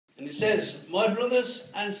And it says, my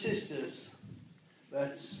brothers and sisters,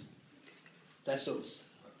 that's us.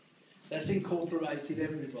 That's incorporated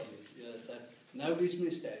everybody. So nobody's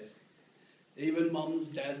missed out. Even mums,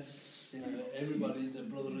 dads, everybody's a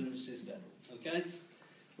brother and a sister. Okay?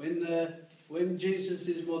 When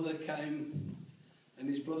Jesus' mother came and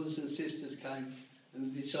his brothers and sisters came,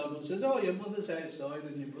 and the disciples said, oh, your mother's outside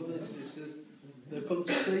and your brothers and sisters, they've come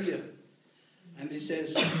to see you. And he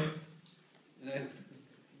says,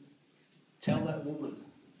 tell that woman,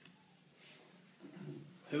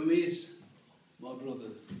 who is my brother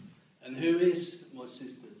and who is my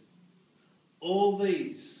sisters? All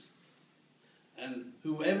these, and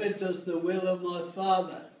whoever does the will of my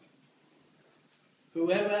Father,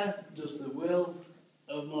 whoever does the will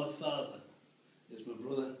of my Father is my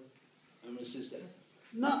brother and my sister.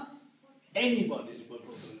 Not anybody is my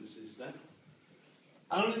brother and sister.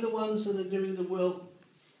 Only the ones that are doing the will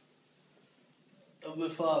of my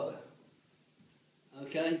Father.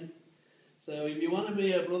 Okay? So if you want to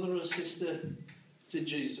be a brother or sister to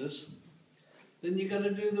Jesus, then you've got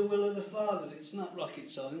to do the will of the Father. It's not rocket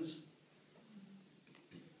science.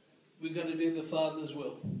 We've got to do the Father's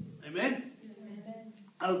will. Amen? Amen.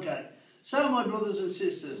 Okay. So, my brothers and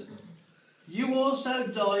sisters, you also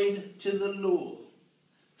died to the law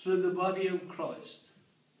through the body of Christ,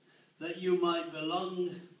 that you might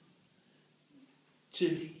belong to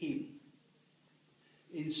him.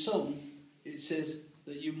 In some, it says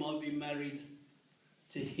that you might be married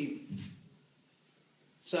to him.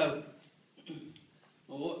 So,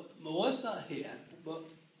 my wife's not here, but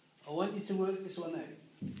I want you to work this one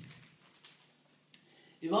out.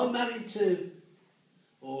 If I'm married to,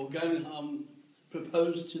 or I'm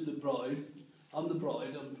proposed to the bride, I'm the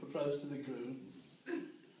bride, I'm proposed to the groom,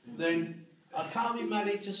 then I can't be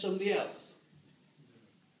married to somebody else.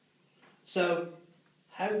 So,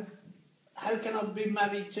 how can I be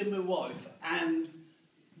married to my wife and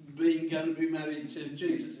going to be married to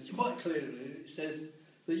Jesus? It's quite clear. It says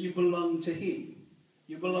that you belong to him.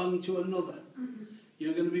 You belong to another.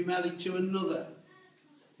 You're going to be married to another,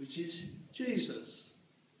 which is Jesus.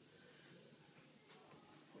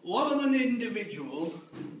 While I'm an individual,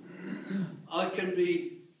 I can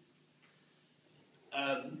be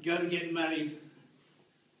going to get married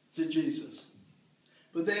to Jesus.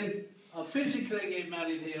 But then I physically get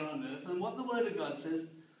married here on earth, and what the Word of God says,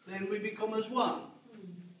 then we become as one.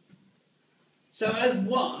 So as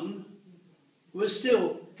one, we're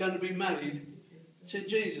still going to be married to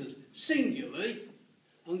Jesus. Singularly,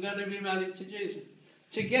 I'm going to be married to Jesus.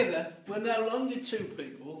 Together, we're no longer two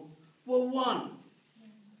people, we're one.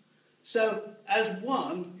 So, as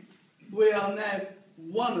one, we are now,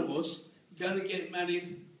 one of us, going to get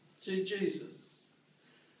married to Jesus.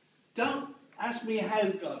 Don't ask me how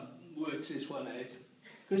God works this one out,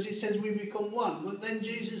 because it says we become one. But then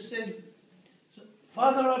Jesus said,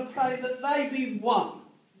 Father, I pray that they be one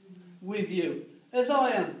with you, as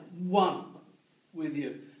I am one with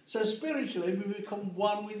you. So spiritually, we become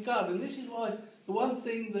one with God. And this is why the one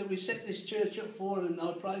thing that we set this church up for, and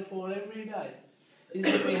I pray for every day, is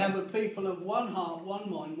that we have a people of one heart, one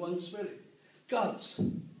mind, one spirit. God's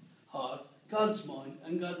heart, God's mind,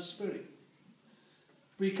 and God's spirit.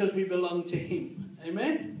 Because we belong to him.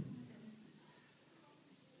 Amen?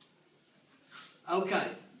 Okay.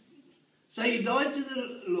 So you died to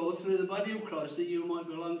the law through the body of Christ, that you might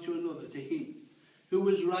belong to another, to him, who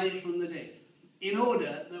was raised from the dead, in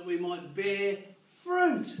order that we might bear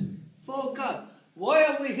fruit for God. Why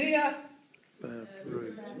are we here? Bear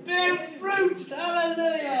fruit. Bear fruit!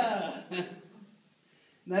 Hallelujah!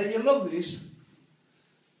 Now you love this.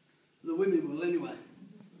 The women will anyway.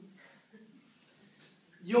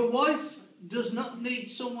 Your wife does not need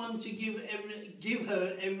someone to give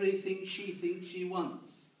her everything she thinks she wants.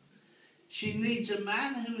 She needs a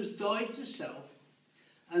man who has died to self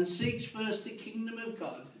and seeks first the kingdom of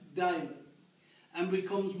God daily and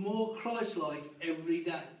becomes more Christ-like every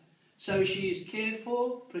day. So she is cared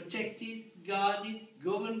for, protected, guarded,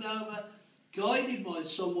 governed over, guided by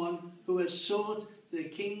someone who has sought the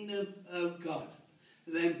kingdom of God,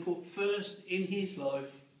 then put first in his life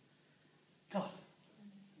God.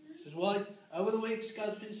 This is why over the weeks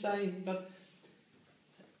God's been saying, God,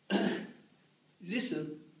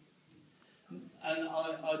 listen, and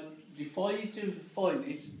I defy you to find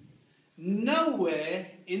it, nowhere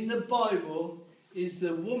in the Bible is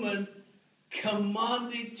the woman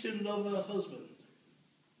commanded to love her husband.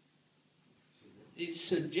 It's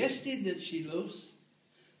suggested that she loves,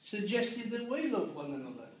 suggested that we love one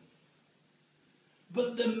another.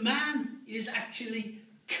 But the man is actually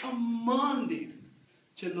commanded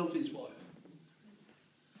to love his wife.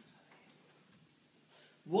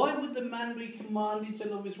 Why would the man be commanded to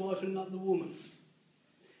love his wife and not the woman?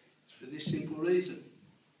 It's for this simple reason.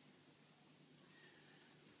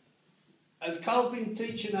 As Carl's been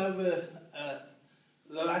teaching over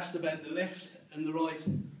the last about the left and the right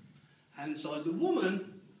hand side, the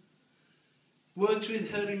woman works with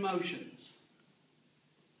her emotions.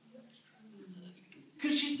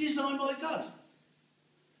 Because she's designed by God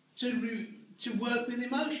to work with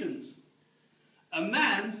emotions. A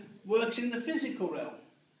man works in the physical realm.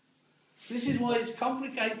 This is why it's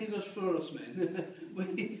complicated for us men.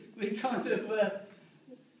 we kind of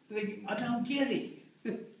think, I don't get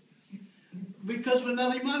it. Because we're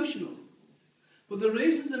not emotional. But the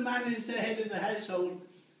reason the man is the head of the household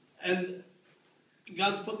and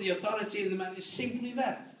God's put the authority in the man is simply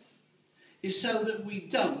that. It's so that we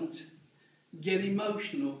don't get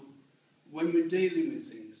emotional when we're dealing with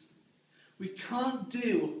things. We can't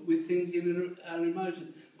deal with things in our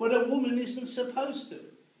emotions. But a woman isn't supposed to.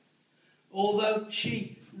 Although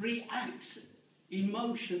she reacts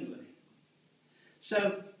emotionally.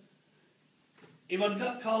 So, if I've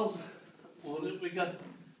got Carl's order, we got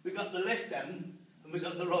the left hand and we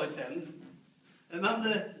got the right hand. And on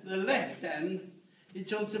the left hand, it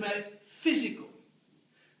talks about physical.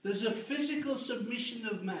 There's a physical submission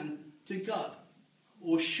of man to God,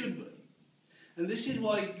 or should be. And this is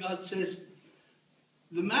why God says,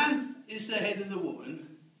 the man is the head of the woman,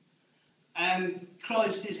 and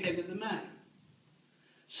Christ is head of the man.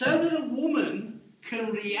 So that a woman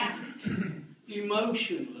can react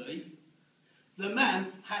emotionally, the man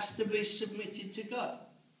has to be submitted to God.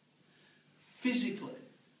 Physically.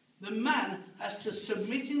 The man has to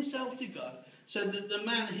submit himself to God so that the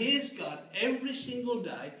man hears God every single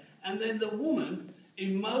day, and then the woman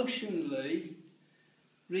emotionally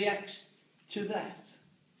reacts to that.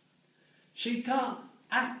 She can't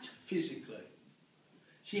act physically.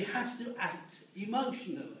 She has to act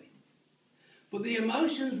emotionally. But the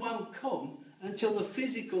emotions won't come until the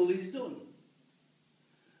physical is done.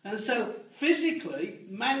 And so, physically,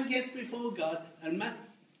 man gets before God, and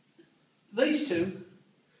these two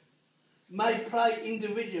may pray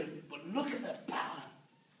individually, but look at the power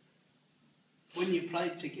when you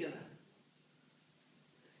pray together.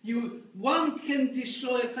 One can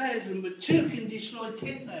destroy 1,000, but two can destroy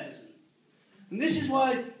 10,000. And this is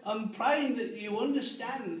why I'm praying that you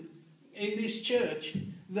understand in this church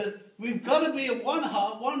that we've got to be of one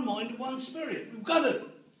heart, one mind, and one spirit. We've got to.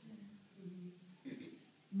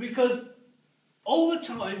 Because all the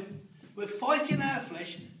time we're fighting our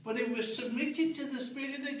flesh, but if we're submitted to the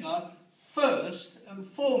Spirit of God first and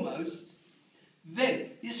foremost,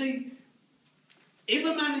 then, you see, if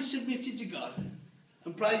a man is submitted to God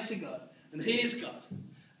and prays to God and hears God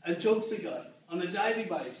and talks to God on a daily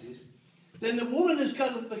basis, then the woman has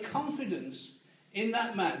got the confidence in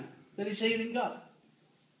that man that he's hearing God.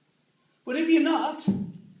 But if you're not,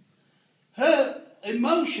 her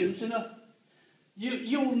emotions,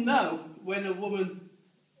 you'll know when a woman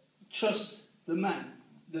trusts the man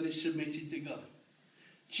that is submitted to God.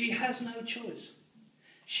 She has no choice.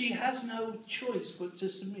 She has no choice but to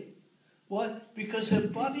submit. Why? Because her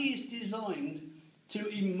body is designed to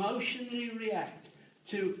emotionally react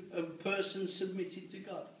to a person submitted to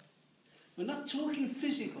God. We're not talking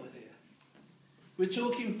physical here. We're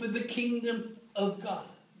talking for the kingdom of God.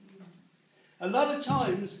 A lot of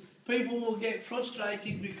times, people will get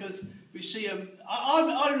frustrated because we see them.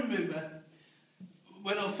 I remember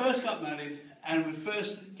when I first got married and we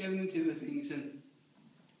first getting into the things,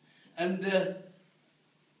 and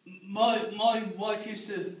my wife used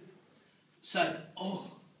to say, "Oh,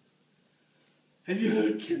 have you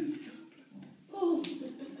heard Kenneth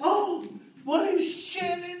Copeland? Oh, what he's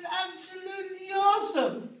sharing is absolutely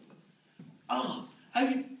awesome. Oh,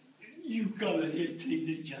 you've got to hear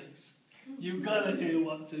T.D. Jakes. You've got to hear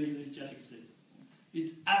what T.D. Jakes says.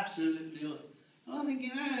 It's absolutely awesome." And I'm thinking,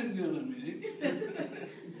 hang on a minute.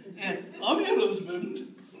 Yeah, I'm your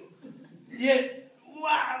husband. Yeah,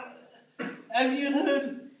 wow. Have you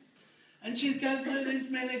heard? And she'd go through these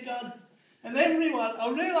men of God. And everyone, I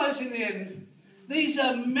realised in the end, these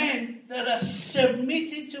are men that are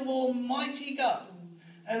submitted to Almighty God.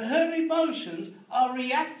 And her emotions are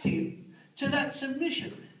reacting to that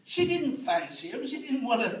submission. She didn't fancy him. She didn't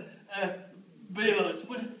want to be like,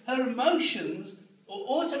 but her emotions are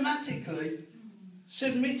automatically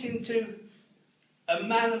submitting to a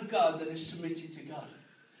man of God that is submitted to God.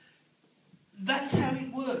 That's how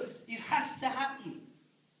it works. It has to happen.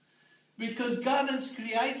 Because God has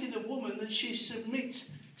created a woman that she submits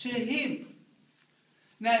to him.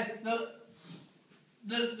 Now,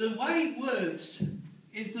 the way it works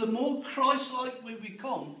is the more Christ-like we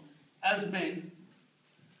become as men,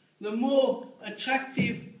 the more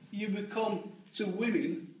attractive you become to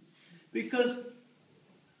women, because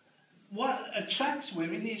what attracts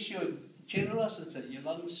women is your generosity, your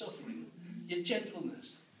long-suffering, your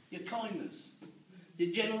gentleness, your kindness,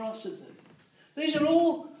 your generosity. These are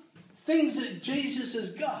all things that Jesus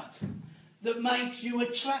has got that makes you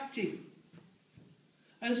attractive.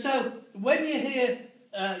 And so when you hear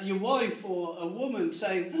your wife or a woman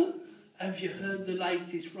saying, oh, have you heard the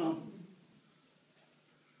latest from?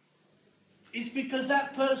 It's because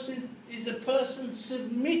that person is a person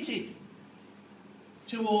submitted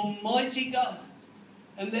to Almighty God.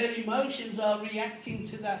 And their emotions are reacting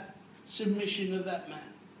to that submission of that man.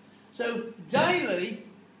 So daily,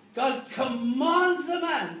 God commands the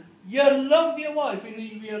man, you love your wife, and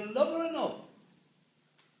if you love her enough,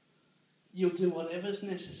 you'll do whatever's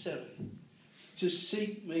necessary to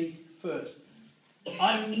seek me first.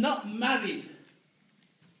 I'm not married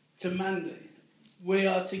to Mandy. We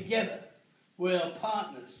are together. We are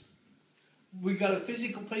partners. We've got a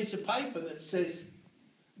physical piece of paper that says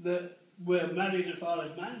that we're married as far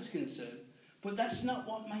as man's concerned, but that's not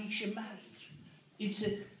what makes your marriage. It's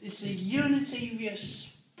a unity of your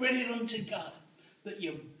spirit unto God, that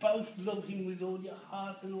you both love him with all your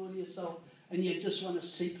heart and all your soul, and you just want to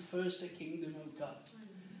seek first the kingdom of God.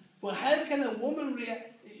 Well, how can a woman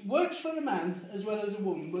react? It works for a man as well as a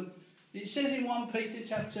woman, but it says in 1 Peter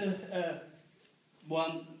chapter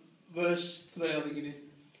 1, verse 3, I think it is,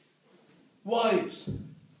 wives,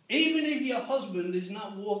 even if your husband is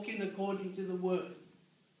not walking according to the word,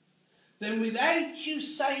 then without you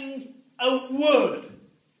saying a word,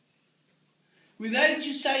 without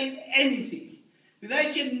you saying anything,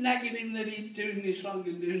 without you nagging him that he's doing this wrong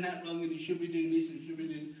and doing that wrong and he should be doing this and should be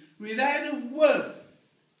doing, without a word,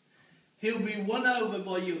 he'll be won over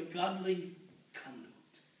by your godly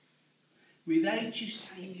conduct. Without you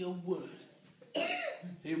saying your word,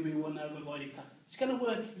 he'll be won over by your conduct. It's going to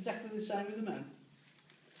work exactly the same with a man.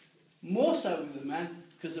 More so with a man,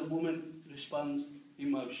 because a woman responds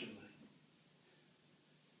emotionally.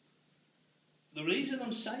 The reason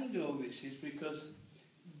I'm saying all this is because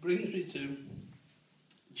it brings me to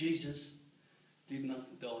Jesus did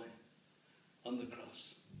not die on the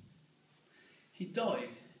cross. He died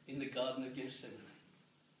in the Garden of Gethsemane.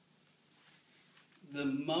 The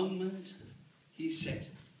moment he said,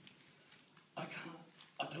 I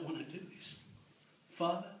don't want to do this.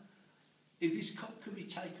 Father, if this cup could be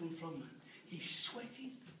taken from me. He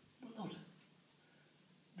sweated blood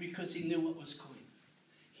because he knew what was coming.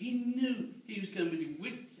 He knew he was going to be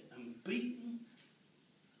whipped and beaten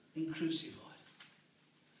and crucified.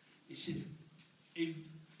 He said, if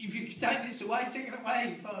you could take this away, take it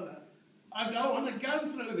away, Father. I don't want to go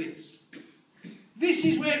through this. This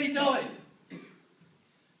is where he died.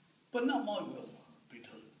 But not my will be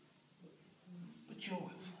done, but your will,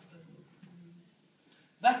 Father.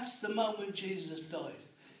 That's the moment Jesus died.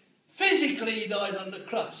 Physically he died on the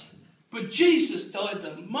cross, but Jesus died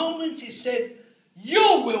the moment he said,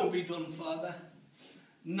 your will be done, Father,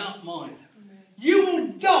 not mine. Amen. You will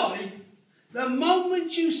die the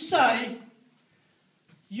moment you say,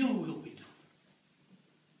 your will be done,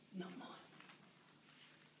 not mine.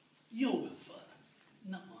 Your will, Father,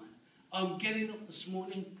 not mine. I'm getting up this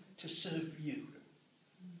morning to serve you.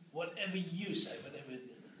 Whatever you say, whatever.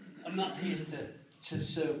 I'm not here to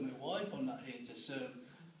serve my wife. I'm not here to serve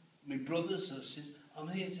my brothers or sisters. I'm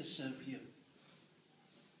here to serve you.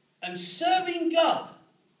 And serving God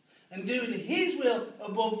and doing his will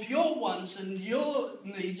above your wants and your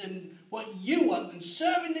needs and what you want and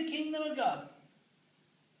serving the kingdom of God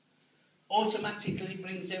automatically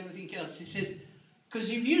brings everything else. He says,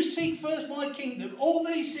 because if you seek first my kingdom, all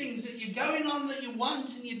these things that you're going on that you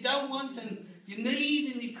want and you don't want and you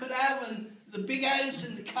need and you could have, and the big house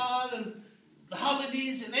and the car and the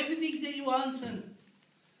holidays and everything that you want, and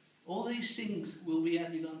all these things will be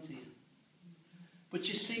added onto you. But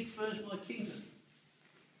you seek first my kingdom.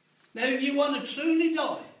 Now, if you want to truly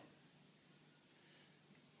die,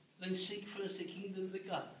 then seek first the kingdom of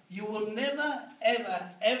God. You will never,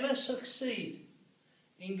 ever, ever succeed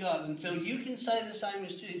in God until you can say the same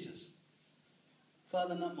as Jesus.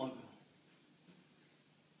 Father, not my will,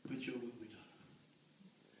 but your will be done.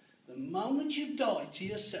 The moment you die to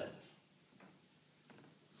yourself,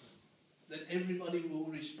 then everybody will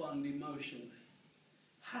respond emotionally.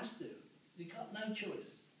 Has to. You've got no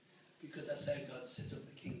choice, because that's how God set up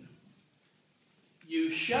the kingdom. You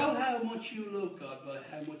show how much you love God by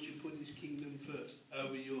how much you put his kingdom first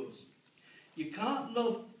over yours. You can't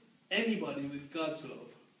love anybody with God's love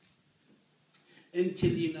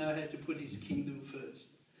until you know how to put his kingdom first.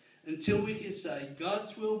 Until we can say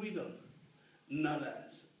God's will be done, not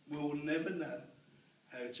ours. We will never know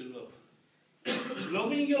how to love.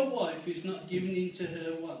 Loving your wife is not giving in to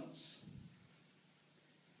her wants.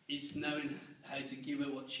 It's knowing how to give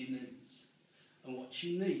her what she needs. And what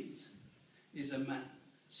she needs is a man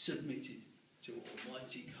submitted to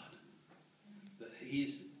Almighty God. That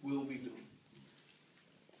His will be done.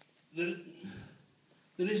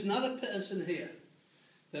 There is not a person here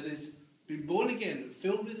that has been born again and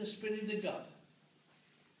filled with the Spirit of God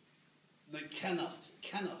that cannot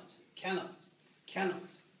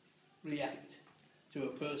react to a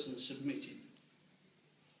person submitting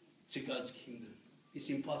to God's kingdom. It's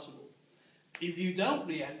impossible. If you don't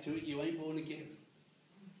react to it, you ain't born again.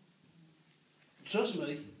 Trust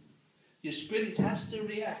me, your spirit has to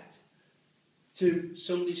react to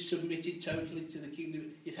somebody submitted totally to the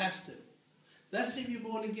kingdom. It has to. That's if you're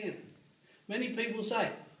born again. Many people say,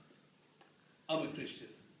 I'm a Christian.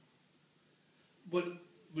 But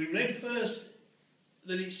we read first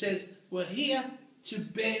that it says, we're here to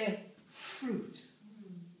bear fruit.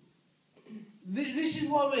 This is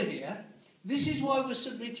why we're here. This is why we're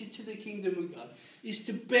submitted to the kingdom of God, is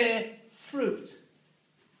to bear fruit.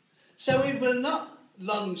 So if we're not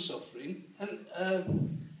long-suffering, and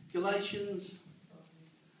Galatians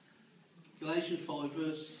 5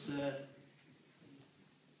 verse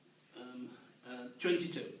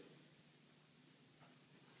 22.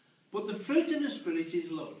 But the fruit of the Spirit is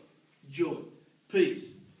love, joy, peace,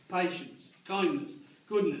 patience, kindness,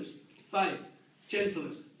 goodness, faith,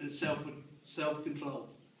 gentleness, and self-control.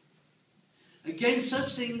 Against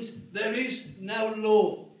such things there is no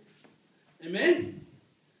law. Amen?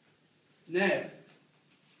 Now,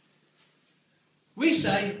 we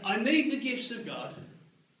say, I need the gifts of God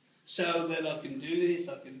so that I can do this,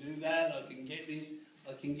 I can do that, I can get this,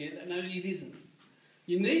 I can get that. No, it isn't.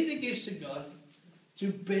 You need the gifts of God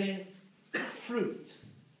to bear fruit.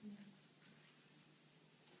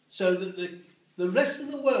 So that the rest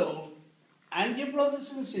of the world and your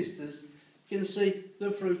brothers and sisters can see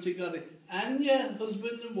the fruit of God. And your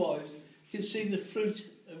husband and wives can see the fruit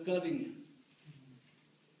of God in you.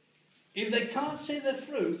 If they can't see the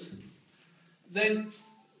fruit, then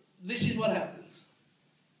this is what happens.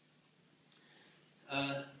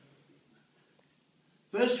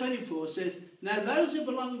 Verse 24 says, now those who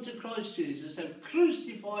belong to Christ Jesus have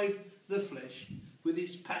crucified the flesh with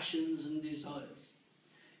its passions and desires.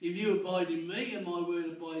 If you abide in me and my word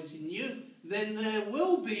abides in you, then there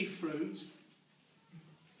will be fruit.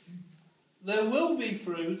 There will be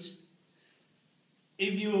fruit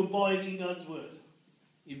if you abide in God's word.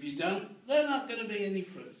 If you don't, there's not going to be any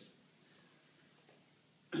fruit.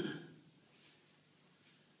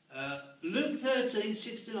 Luke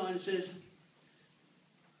 13:6-9 says,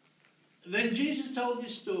 then Jesus told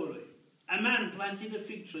this story. A man planted a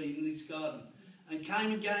fig tree in his garden and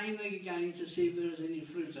came again and again to see if there was any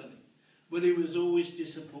fruit on it. But he was always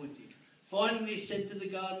disappointed. Finally he said to the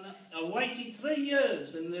gardener, I waited 3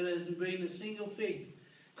 years and there hasn't been a single fig.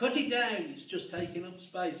 Cut it down, it's just taking up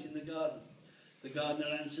space in the garden. The gardener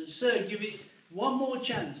answered, sir, give it one more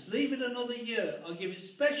chance. Leave it another year. I'll give it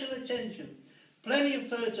special attention. Plenty of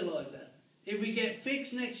fertiliser. If we get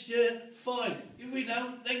figs next year, fine. If we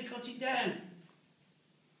don't, then cut it down.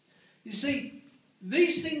 You see,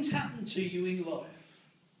 these things happen to you in life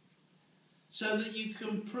so that you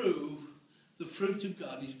can prove the fruit of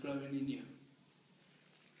God is growing in you.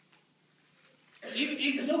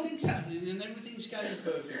 If nothing's happening and everything's going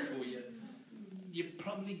perfect for you, you're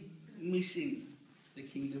probably missing the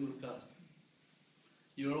kingdom of God.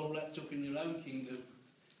 You're all wrapped up in your own kingdom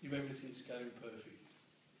if everything's going perfect.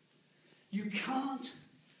 You can't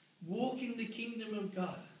walk in the kingdom of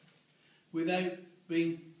God without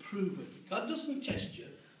being proven. God doesn't test you.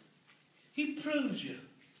 He proves you.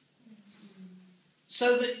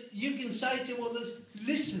 So that you can say to others,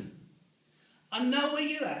 listen, I know where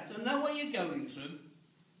you're at, I know what you're going through,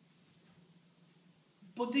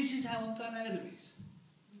 but this is how I got out of it.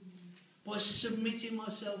 By submitting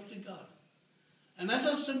myself to God. And as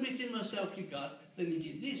I submitted myself to God, then he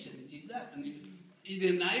did this and he did that, and it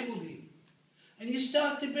enabled him. And you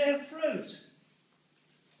start to bear fruit.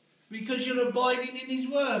 Because you're abiding in his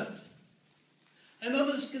word. And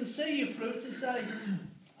others can see your fruit and say,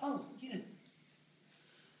 oh, yeah.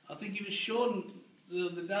 I think it was Sean the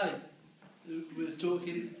other day who was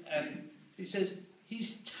talking, and he says,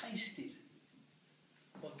 he's tasted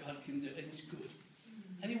what God can do, and it's good.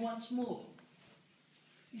 And he wants more.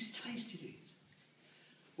 He's tasted it.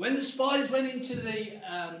 When the spies went into the,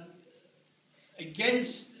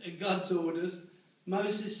 against God's orders,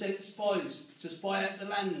 Moses sent spies to spy out the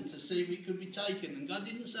land to see if it could be taken. And God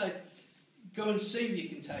didn't say, go and see if you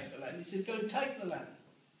can take the land. He said, go and take the land.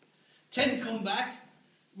 10 come back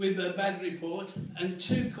with a bad report and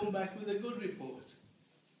 2 come back with a good report.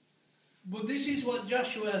 But this is what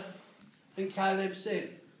Joshua and Caleb said.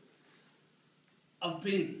 I've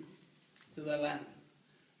been to the land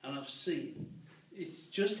and I've seen. It's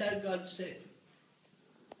just how God said.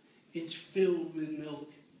 It's filled with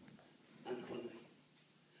milk and honey.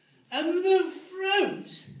 And the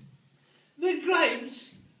fruit, the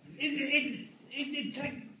grapes, it'd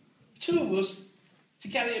take 2 of us to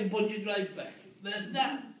carry a bunch of grapes back. They're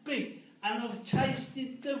that big. And I've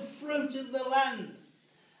tasted the fruit of the land.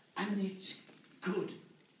 And it's good.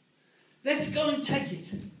 Let's go and take it.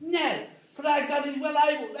 Now, for our God is well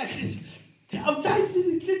able. I've tasted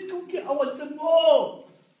it. Let's go get it. I want some more.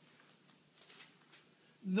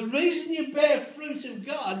 The reason you bear fruit of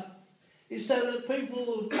God is so that people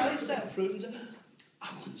will taste that fruit and say, I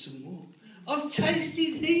want some more. I've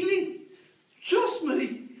tasted healing. Trust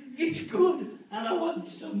me, it's good. And I want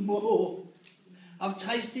some more. I've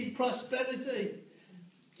tasted prosperity.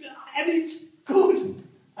 And it's good.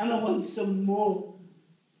 And I want some more.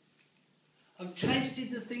 I've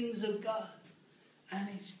tasted the things of God. And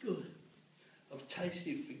it's good. I've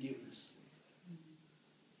tasted forgiveness.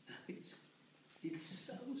 And it's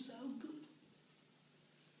so, so good.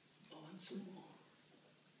 I want some more.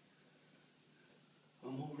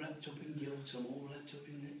 I'm all wrapped up in guilt. I'm all wrapped up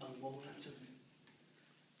in it. I'm all wrapped up in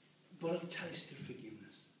it. But I've tasted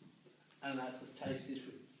forgiveness. And as I've tasted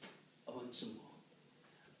it, I want some more.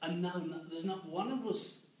 And no, there's not one of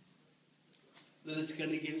us that is going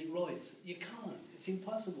to get it right. You can't. It's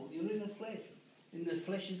impossible. You're in the flesh. And the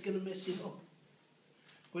flesh is going to mess it up.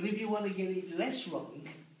 But if you want to get it less wrong,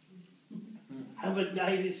 have a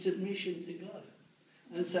daily submission to God.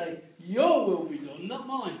 And say, your will be done, not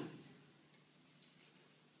mine.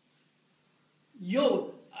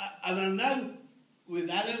 And I know with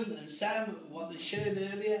Adam and Sam, what they shared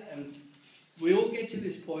earlier, and we all get to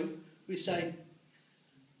this point, we say,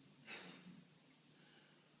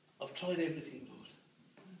 I've tried everything, Lord.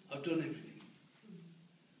 I've done everything.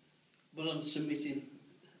 But I'm submitting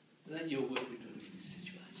that your will be done in this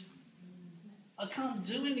situation. I can't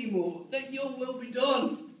do any more. Let your will be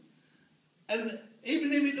done. And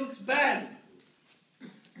even if it looks bad,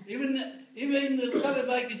 even if I've got to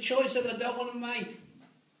make a choice that I don't want to make,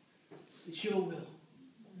 it's your will.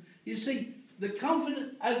 You see, the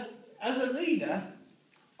confidence as a leader,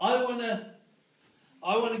 I want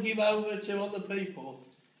to give over to other people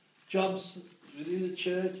jobs within the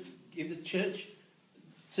church, give the church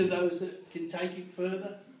to those that can take it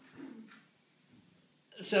further,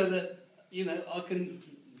 so that I can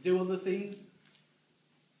do other things.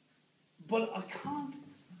 But I can't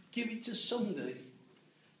give it to somebody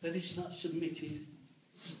that is not submitted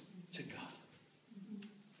to God.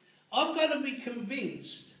 I've got to be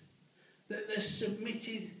convinced that they're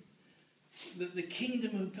submitted, that the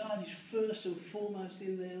kingdom of God is first and foremost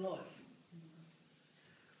in their life.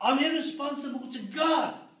 I'm irresponsible to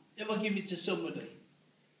God if I give it to somebody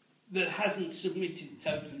that hasn't submitted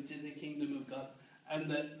totally to the kingdom of God, and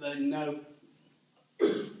that they know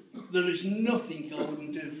there is nothing I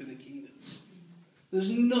wouldn't do for the kingdom. There's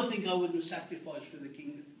nothing I wouldn't sacrifice for the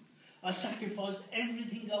kingdom. I sacrifice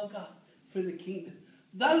everything I've got for the kingdom.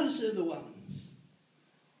 Those are the ones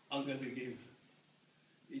I'm going to give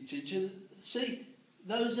each other. See,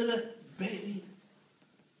 those that are bearing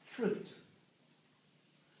fruit.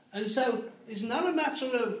 And so it's not a matter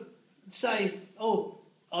of saying, oh,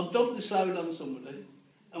 I'll dump this load on somebody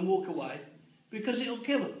and walk away, because it'll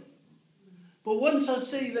kill them. But once I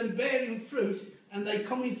see them bearing fruit and they're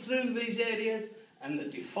coming through these areas and they're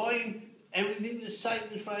defying everything that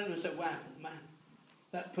Satan's thrown them, I say, wow, man,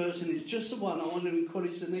 that person is just the one I want to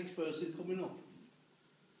encourage the next person coming up.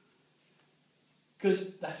 Because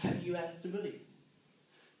that's how you have to be.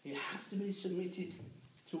 You have to be submitted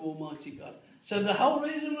to Almighty God. So the whole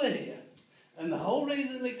reason we're here, and the whole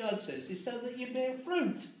reason that God says, is so that you bear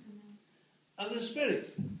fruit of the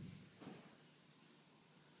Spirit.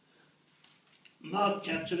 Mark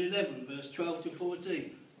chapter 11, verse 12 to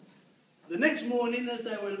 14. The next morning, as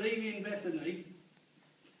they were leaving Bethany,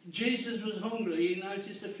 Jesus was hungry. He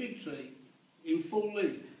noticed a fig tree in full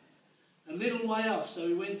leaf, a little way off, so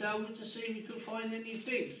he went over to see if he could find any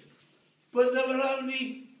figs. But there were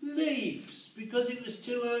only leaves, because it was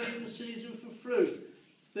too early in the season for fruit.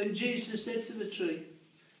 Then Jesus said to the tree,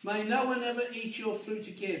 may no one ever eat your fruit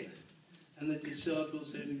again. And the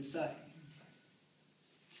disciples heard him say.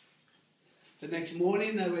 The next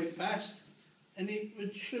morning they went past, and it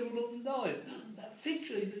would shrivel up and die. That fig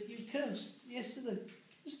tree that you cursed yesterday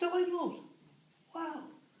has died, Lord. Wow.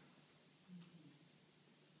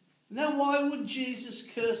 Now why would Jesus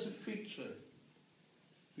curse a fig tree?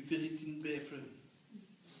 Because it didn't bear fruit.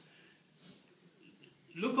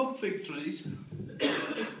 look up fig trees,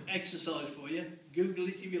 exercise for you, Google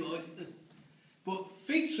it if you like. But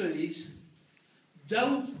fig trees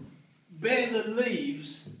don't bear the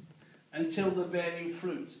leaves until they're bearing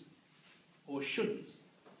fruit, or shouldn't.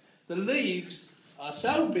 The leaves are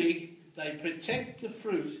so big they protect the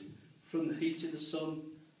fruit from the heat of the sun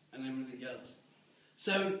and everything else.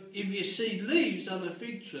 So if you see leaves on a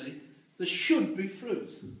fig tree, there should be fruit.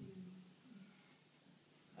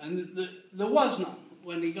 And there was none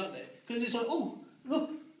when he got there. Because it's like, oh, look,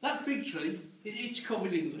 that fig tree, it's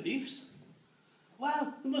covered in leaves.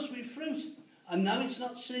 Wow, there must be fruit. I know it's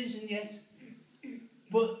not season yet,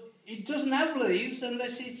 but it doesn't have leaves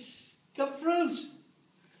unless it's got fruit.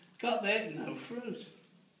 Got there, no fruit.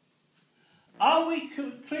 Are we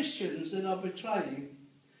Christians that are betraying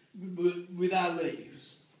with our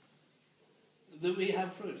leaves that we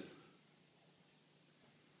have fruit?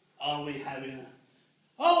 Are we having a,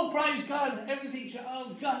 oh, praise God, everything's,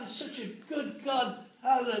 oh, God is such a good God,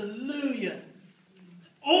 hallelujah.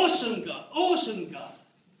 Awesome God, awesome God.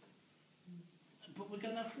 But we're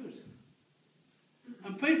going to have fruit.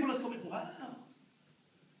 And people are coming, wow.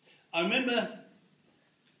 I remember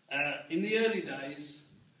in the early days,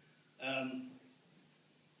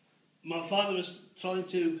 my father was trying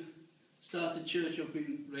to start a church up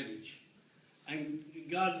in Redditch. And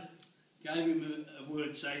God gave him a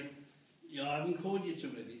word saying, yeah, I haven't called you to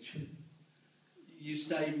Redditch. You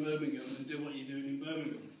stay in Birmingham and do what you're doing in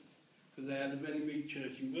Birmingham. Because they had a very big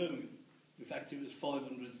church in Birmingham. In fact, it was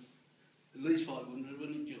 500, at least 500,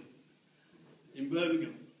 wasn't it, Jill? In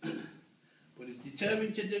Birmingham. But he's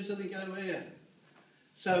determined to do something over here.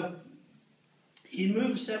 So he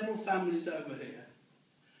moved several families over here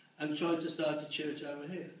and tried to start a church over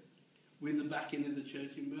here with the backing of the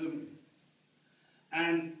church in Birmingham.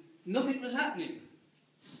 And nothing was happening.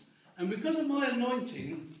 And because of my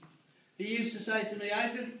anointing, he used to say to me,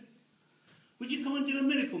 Adrian, would you come and do a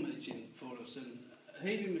miracle meeting for us and a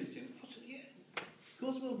healing meeting? I said, yeah, of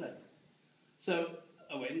course we'll do. So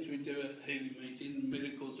I went, we'd do a healing meeting,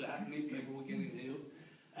 miracles were happening, people were getting healed.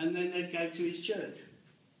 And then they'd go to his church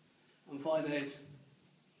and find out,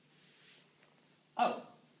 oh,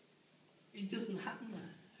 it doesn't happen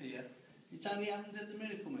here. It's only happened at the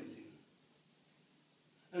miracle meeting.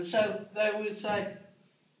 And so they would say,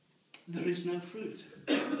 there is no fruit.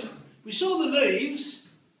 We saw the leaves,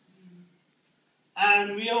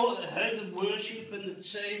 and we all heard the worship and the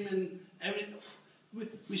team and everything.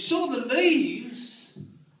 We saw the leaves,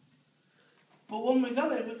 but when we got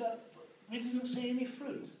there, we didn't see any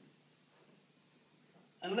fruit.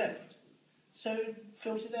 And left. So it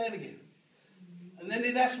filtered out again. And then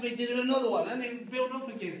it asked me to do another one, and it would build up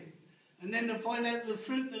again. And then to find out the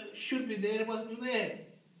fruit that should be there wasn't there.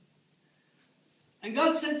 And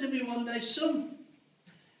God said to me one day, son,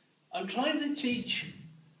 I'm trying to teach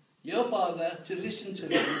your father to listen to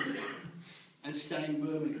me and stay in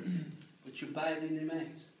Birmingham, but you're bailing him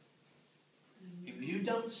out. If you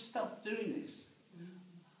don't stop doing this,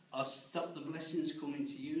 I'll stop the blessings coming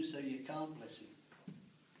to you so you can't bless him.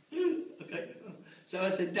 Okay. So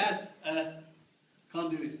I said, Dad,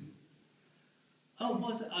 can't do it. Oh,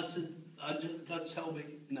 what's it? I said, God told me,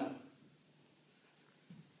 no.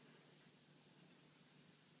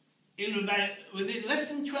 Within less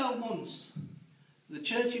than 12 months, the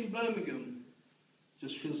church in Birmingham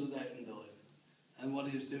just fizzled out and died. And what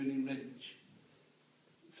he was doing in Redditch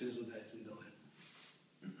fizzled out and died.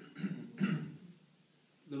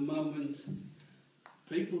 The moment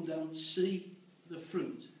people don't see the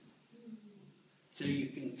fruit, so you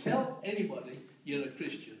can tell anybody you're a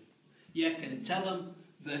Christian. You can tell them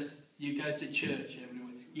that you go to church every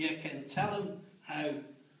week. You can tell them how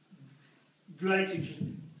great it is.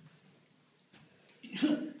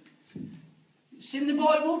 It's in the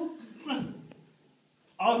Bible.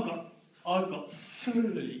 I've got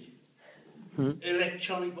 3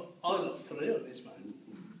 electronic. I've got 3 on this man.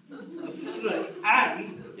 3,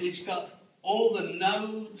 and it's got all the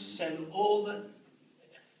notes and all the,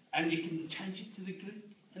 and you can change it to the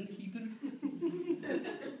Greek and Hebrew.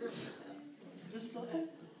 Just like that.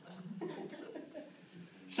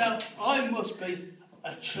 So I must be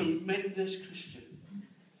a tremendous Christian.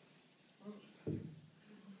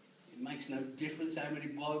 It makes no difference how many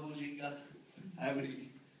Bibles you got, how many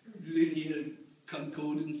linear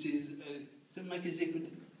concordances. Doesn't make a difference.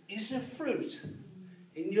 Is there fruit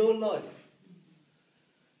in your life?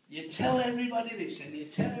 You tell everybody this and you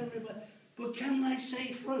tell everybody, but can they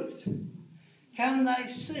see fruit? Can they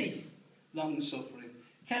see long-suffering?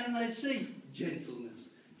 Can they see gentleness?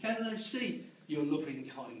 Can they see your loving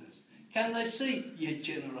kindness? Can they see your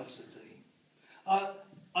generosity?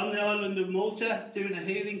 On the island of Malta, doing a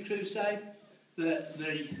healing crusade,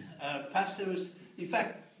 the pastor was, in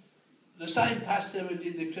fact, the same pastor who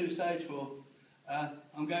did the crusade for.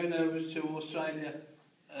 I'm going over to Australia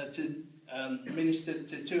to minister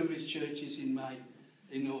to 2 of his churches in May,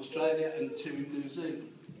 in Australia and 2 in New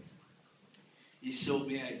Zealand. He sought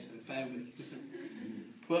me out and found me.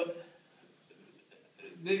 But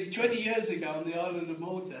nearly 20 years ago on the island of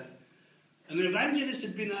Malta, an evangelist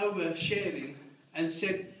had been over sharing and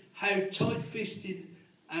said how tight-fisted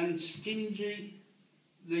and stingy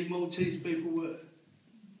the Maltese people were.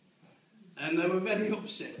 And they were very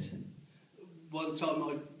upset by the time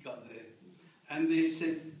I got there. And he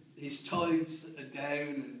said his tithes are down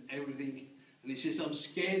and everything. And he says, I'm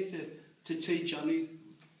scared to teach on it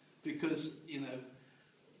because, you know,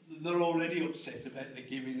 they're already upset about the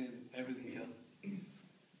giving and everything else.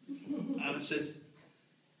 And I said,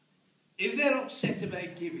 if they're upset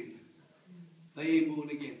about giving, they ain't born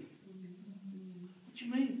again. What do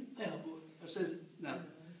you mean they are born? I said, no.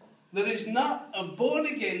 There is not a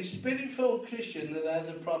born-again, spirit-filled Christian that has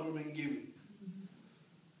a problem in giving.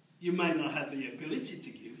 You may not have the ability to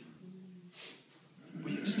give,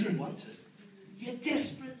 but you still want to. You're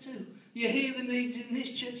desperate to. You hear the needs in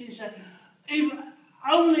this church and say, if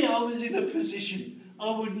only I was in a position,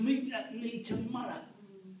 I would meet that need tomorrow.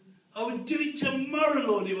 I would do it tomorrow,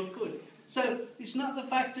 Lord, if I could. So it's not the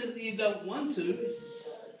fact that you don't want to, it's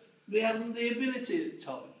we haven't the ability at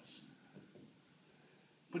times.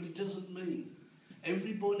 But it doesn't mean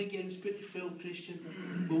every born-again, spirit-filled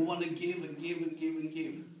Christian will want to give and give and give and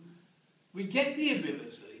give. We get the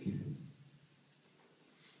ability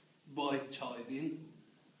by tithing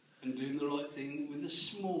and doing the right thing with the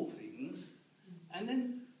small things, and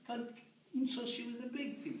then God entrusts you with the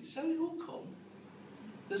big things. So it will come.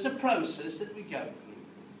 There's a process that we go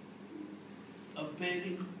through of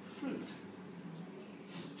bearing fruit.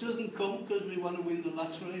 It doesn't come because we want to win the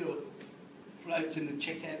lottery or floating a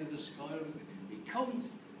check out of the sky. It comes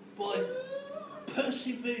by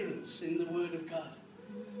perseverance in the Word of God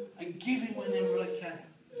and giving whenever I can,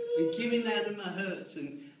 and giving out of my hurts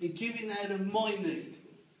and giving out of my need.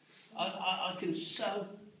 I can sow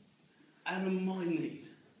out of my need.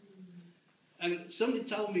 And somebody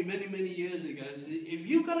told me many, many years ago, if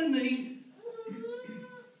you've got a need,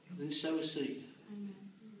 then sow a seed.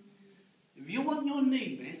 If you want your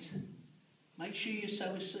need met, make sure you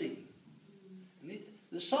sow a seed. And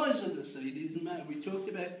the size of the seed doesn't matter. We talked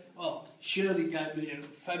about, Shirley gave me a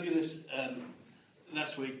fabulous,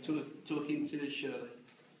 last week, talking to Shirley,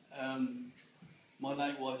 my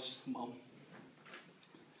late wife's mum.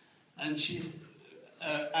 And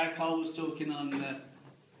our Carl was talking on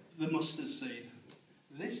the mustard seed.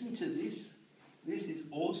 Listen to this. This is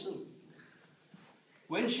awesome.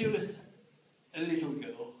 When she was a little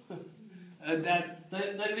girl, her dad,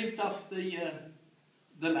 they lived off the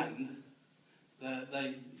land.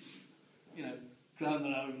 They, grown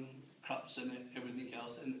their own crops and everything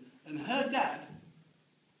else. And her dad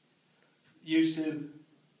used to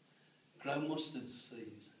grow mustard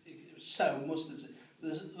seeds. Sow mustard seeds.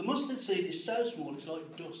 The mustard seed is so small, it's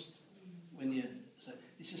like dust.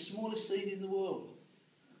 It's the smallest seed in the world.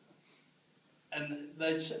 And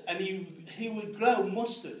he would grow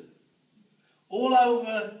mustard. All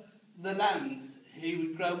over the land, he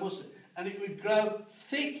would grow mustard. And it would grow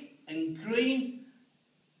thick and green.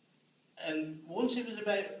 And once it was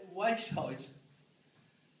about waist height,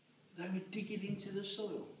 they would dig it into the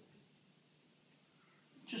soil.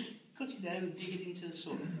 Just cut it down and dig it into the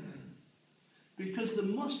soil. Because the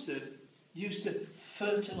mustard used to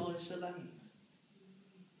fertilise the land.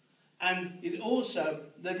 And it also,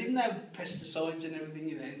 they didn't have pesticides and everything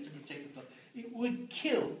in there to protect the plant. It would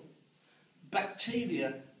kill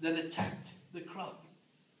bacteria that attacked the crop.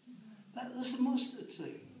 That was the mustard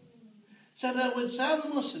seed. So they would sow the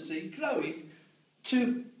mustard seed, grow it,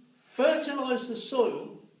 to fertilise the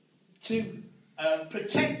soil, to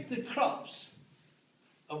protect the crops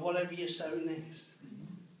of whatever you sow next.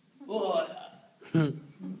 Well,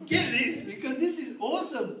 get this, because this is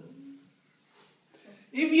awesome.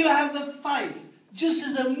 If you have the faith, just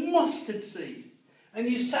as a mustard seed, and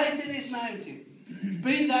you say to this mountain,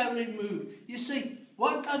 be thou removed. You see,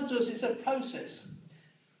 what God does is a process.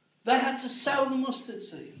 They had to sow the mustard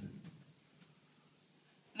seed.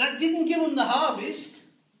 That didn't give them the harvest.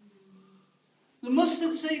 The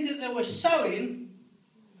mustard seed that they were sowing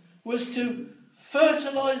was to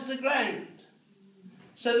fertilise the ground,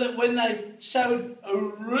 so that when they sowed a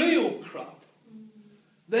real crop,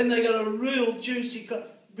 then they got a real juicy crop.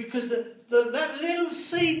 Because that little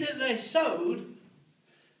seed that they sowed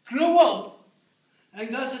grew up, and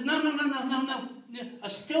God said, no. I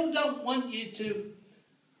still don't want you to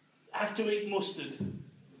have to eat mustard.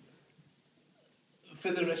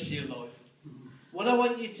 for the rest of your life. What I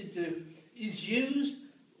want you to do is use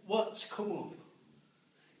what's come up.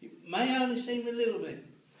 It may only seem a little bit,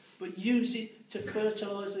 but use it to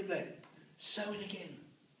fertilise the ground. Sow it again.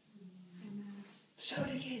 Sow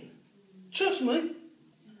it again. Trust me.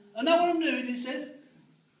 I know what I'm doing, it says.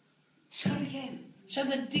 Sow it again. So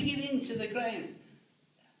they dig it into the ground.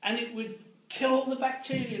 And it would kill all the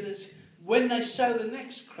bacteria that's when they sow the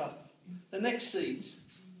next crop, the next seeds,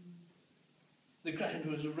 the ground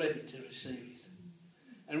was ready to receive it.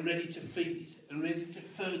 And ready to feed it. And ready to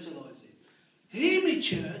fertilise it. Hear me,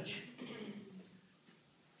 church.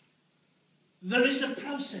 There is a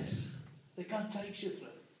process that God takes you through.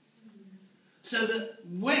 So that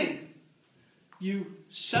when you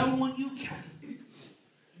sow what you can,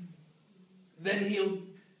 then he'll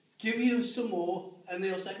give you some more and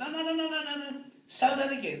he'll say, no. Sow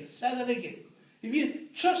that again. Sow that again. If you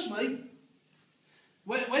trust me,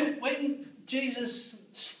 when Jesus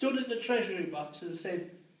stood at the treasury box and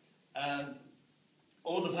said,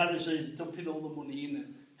 all the Pharisees dumping all the money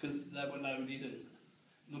in because they were loaded and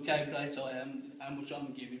look how great I am, how much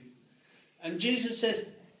I'm giving. And Jesus says,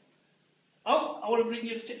 oh, I want to bring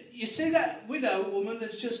you to... You see that widow woman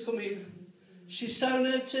that's just come in? She's sown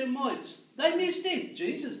her 2 mites. They missed it.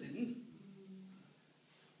 Jesus didn't.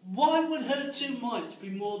 Why would her 2 mites be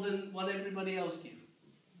more than what everybody else gave?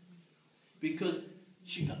 Because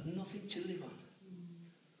she got nothing to live on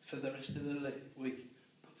for the rest of the week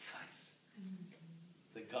but faith.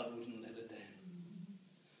 That God wouldn't let her down.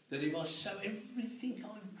 That if I sow everything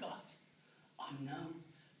I've got, I know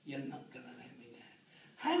you're not going to let me down.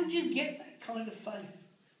 How do you get that kind of faith?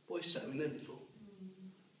 By sowing a little.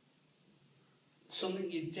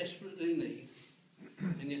 Something you desperately need.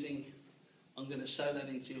 And you think, I'm going to sow that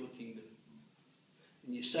into your kingdom.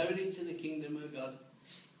 And you sow it into the kingdom of God.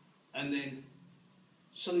 And then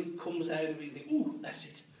something comes out of it. You think, ooh, that's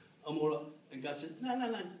it. I'm all right. And God says,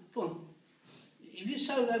 no, go on. If you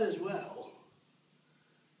sow that as well,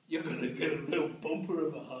 you're going to get a real bumper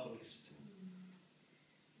of a harvest.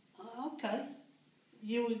 Okay.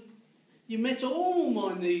 You met all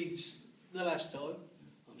my needs the last time.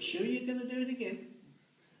 I'm sure you're going to do it again.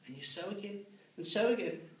 And you sow again and sow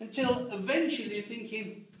again. Until eventually you're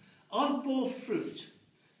thinking, I've bore fruit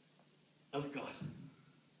of God.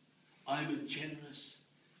 I'm a generous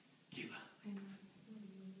giver.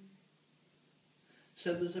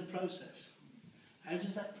 So there's a process. How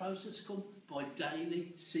does that process come? By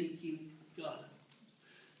daily seeking God.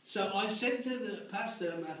 So I said to the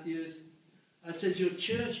pastor, Matthews, I said, your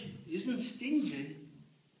church isn't stingy.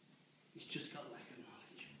 It's just got lack of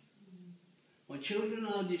knowledge. My children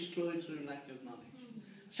are destroyed through lack of knowledge.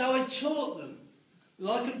 So I taught them,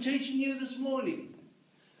 like I'm teaching you this morning,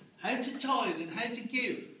 how to tithe and how to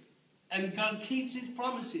give. And God keeps his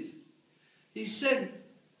promises. He said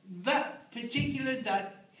that particular day,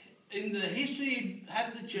 in the history he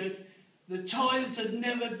had the church, the tithes had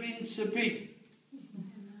never been so big.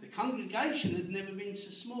 The congregation had never been so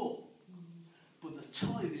small. But the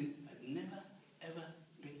tithing had never, ever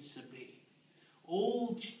been so big.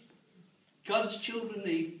 All God's children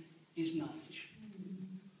need is knowledge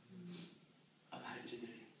of how to do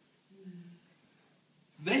it.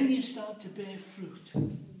 Then you start to bear fruit.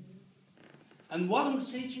 And what I'm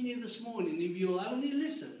teaching you this morning, if you'll only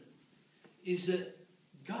listen, is that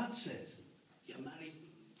God says, you're married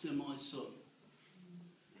to my son.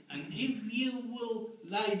 And if you will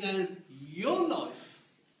lay down your life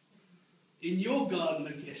in your garden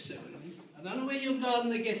of Gethsemane, I don't know where your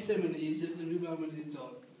garden of Gethsemane is at the moment in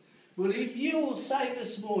time, but if you will say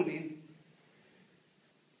this morning,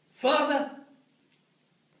 Father,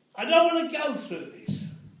 I don't want to go through this.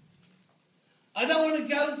 I don't want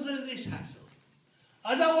to go through this hassle.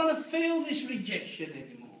 I don't want to feel this rejection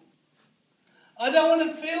anymore. I don't want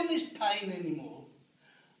to feel this pain anymore.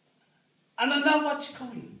 And I know what's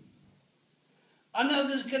coming. I know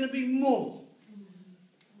there's going to be more.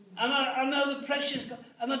 And I know the pressure's gone.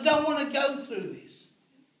 And I don't want to go through this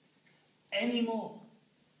anymore.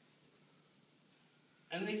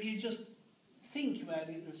 And if you just think about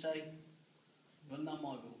it and say, well, not my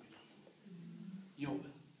will be done. Your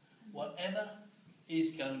will. Whatever is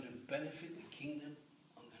going to benefit the kingdom,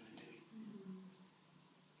 I'm going to do it.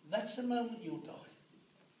 That's the moment you'll die.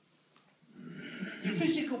 Your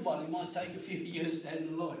physical body might take a few years down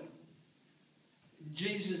the line.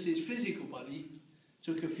 Jesus' physical body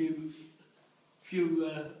took a few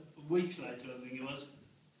weeks later, I think it was,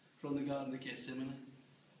 from the Garden of Gethsemane.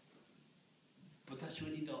 But that's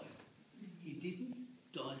when he died. He didn't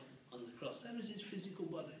die on the cross. That was his physical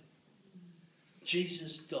body.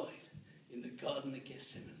 Jesus died in the Garden of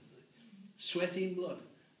Gethsemane, sweating blood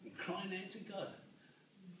and crying out to God.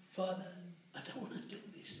 Father, I don't want to do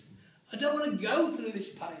this. I don't want to go through this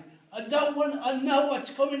pain. I know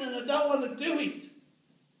what's coming and I don't want to do it.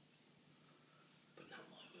 But not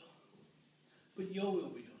my will. But your will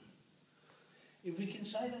be done. If we can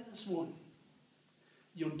say that this morning,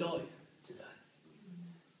 you'll die today.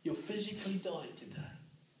 You'll physically die today.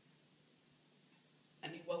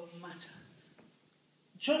 And it won't matter.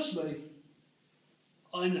 Trust me,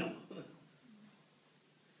 I know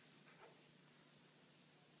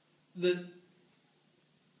that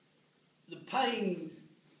the pain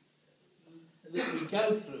that we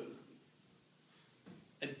go through,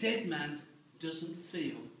 a dead man doesn't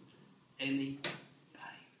feel any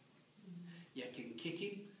pain. You can kick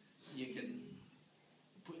him, you can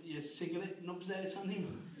put your cigarette nubs out on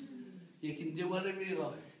him, you can do whatever you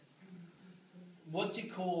like. What do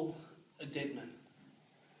you call a dead man?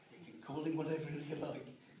 You can call him whatever you like,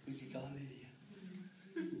 because he can't hear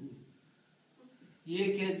you.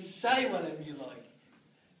 You can say whatever you like,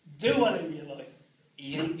 do whatever you like,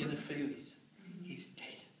 he ain't going to feel it. He's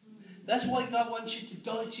dead. That's why God wants you to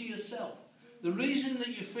die to yourself. The reason that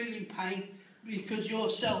you're feeling pain is because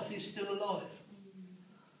yourself is still alive.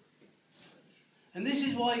 And this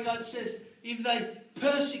is why God says, if they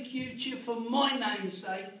persecute you for my name's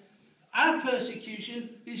sake, our persecution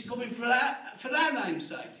is coming for our name's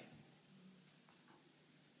sake.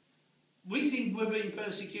 We think we're being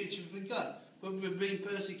persecuted for God, but we're being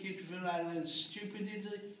persecuted for our own stupidity,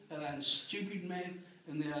 our own stupid mouth,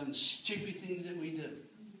 and the own stupid things that we do.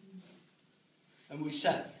 And we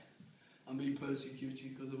say, I'm being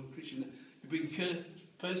persecuted because I'm a Christian. You're being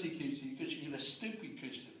persecuted because you're a stupid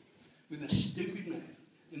Christian with a stupid mouth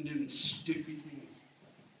and doing stupid things.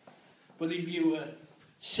 But if you were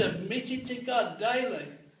submitted to God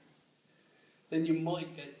daily, then you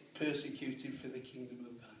might get persecuted for the kingdom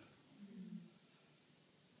of God.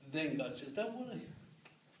 And then God says, don't worry.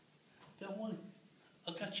 Don't worry.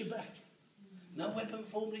 I've got your back. No weapon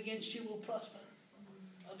formed against you will prosper.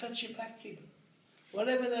 I've got your back, kid.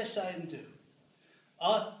 Whatever they say and do.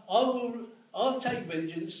 I'll take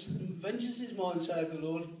vengeance. Vengeance is mine, saith the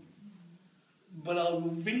Lord. But I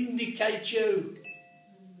will vindicate you.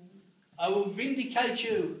 I will vindicate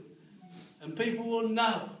you. And people will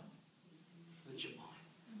know that you're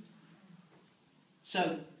mine.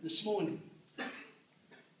 So, this morning,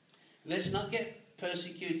 let's not get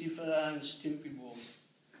persecuted for our own stupid walk.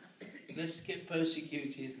 Let's get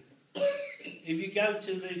persecuted. If you go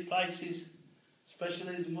to these places,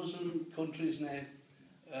 especially these Muslim countries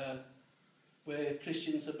now, where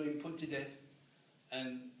Christians have been put to death,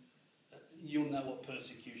 and you'll know what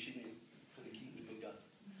persecution is for the kingdom of God.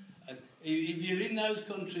 And if you're in those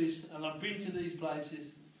countries, and I've been to these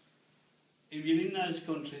places, if you're in those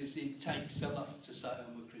countries, it takes a lot to say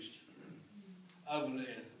I'm a Christian. Over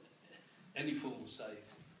there, any fool will say it.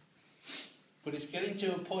 But it's getting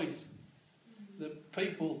to a point that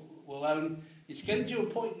people will only... It's getting to a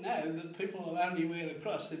point now that people will only wear a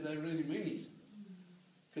cross if they really mean it.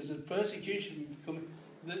 Because the persecution becoming...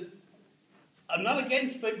 I'm not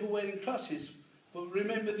against people wearing crosses, but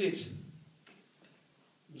remember this.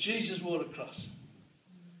 Jesus wore a cross,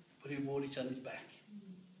 but he wore it on his back.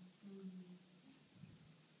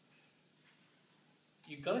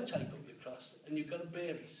 You've got to take up your cross and you've got to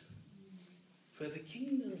bear it for the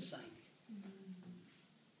kingdom's sake,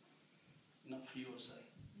 not for your sake.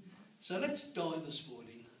 So let's die this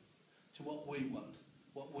morning to what we want,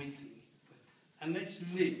 what we think, and let's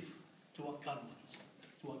live to what God wants,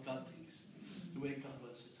 to what God thinks, to where God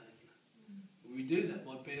wants to take you. And we do that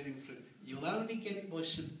by bearing fruit. You'll only get it by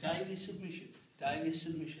some daily submission, daily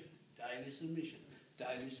submission, daily submission,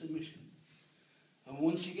 daily submission. And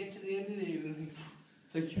once you get to the end of the evening,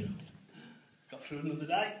 thank you, Lord. Got through another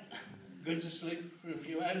day. Go to sleep for a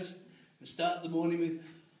few hours and start the morning with,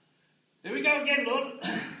 here we go again, Lord.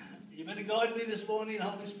 You better guide me this morning,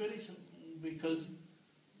 Holy Spirit, because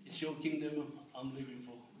it's your kingdom I'm living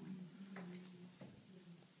for.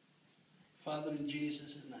 Father, in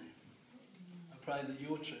Jesus' name, I pray that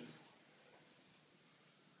your truth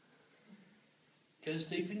goes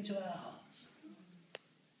deep into our hearts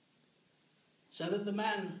so that the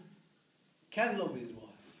man can love his wife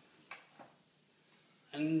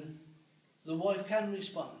and the wife can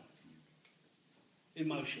respond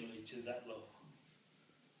emotionally to that love.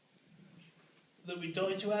 That we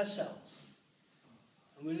die to ourselves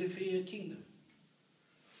and we live for your kingdom.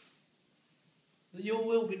 That your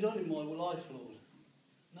will be done in my life, Lord,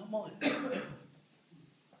 not mine.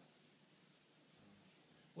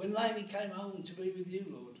 When Lainey came home to be with you,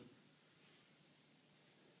 Lord,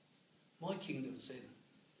 my kingdom said,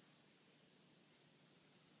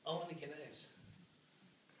 I want to get out.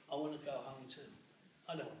 I want to go home too.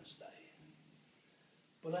 I don't want to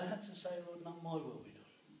But I had to say, Lord, not my will be done,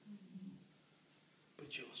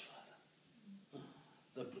 but yours, Father.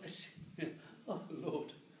 The blessing. Oh,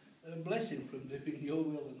 Lord. The blessing from doing your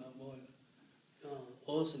will and not mine. Oh,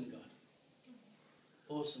 awesome God.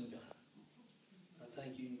 Awesome God. I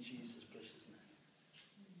thank you in Jesus' precious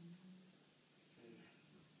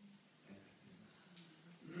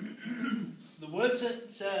name. The words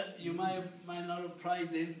that you may not have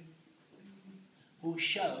prayed in will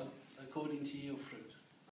show according to your fruit.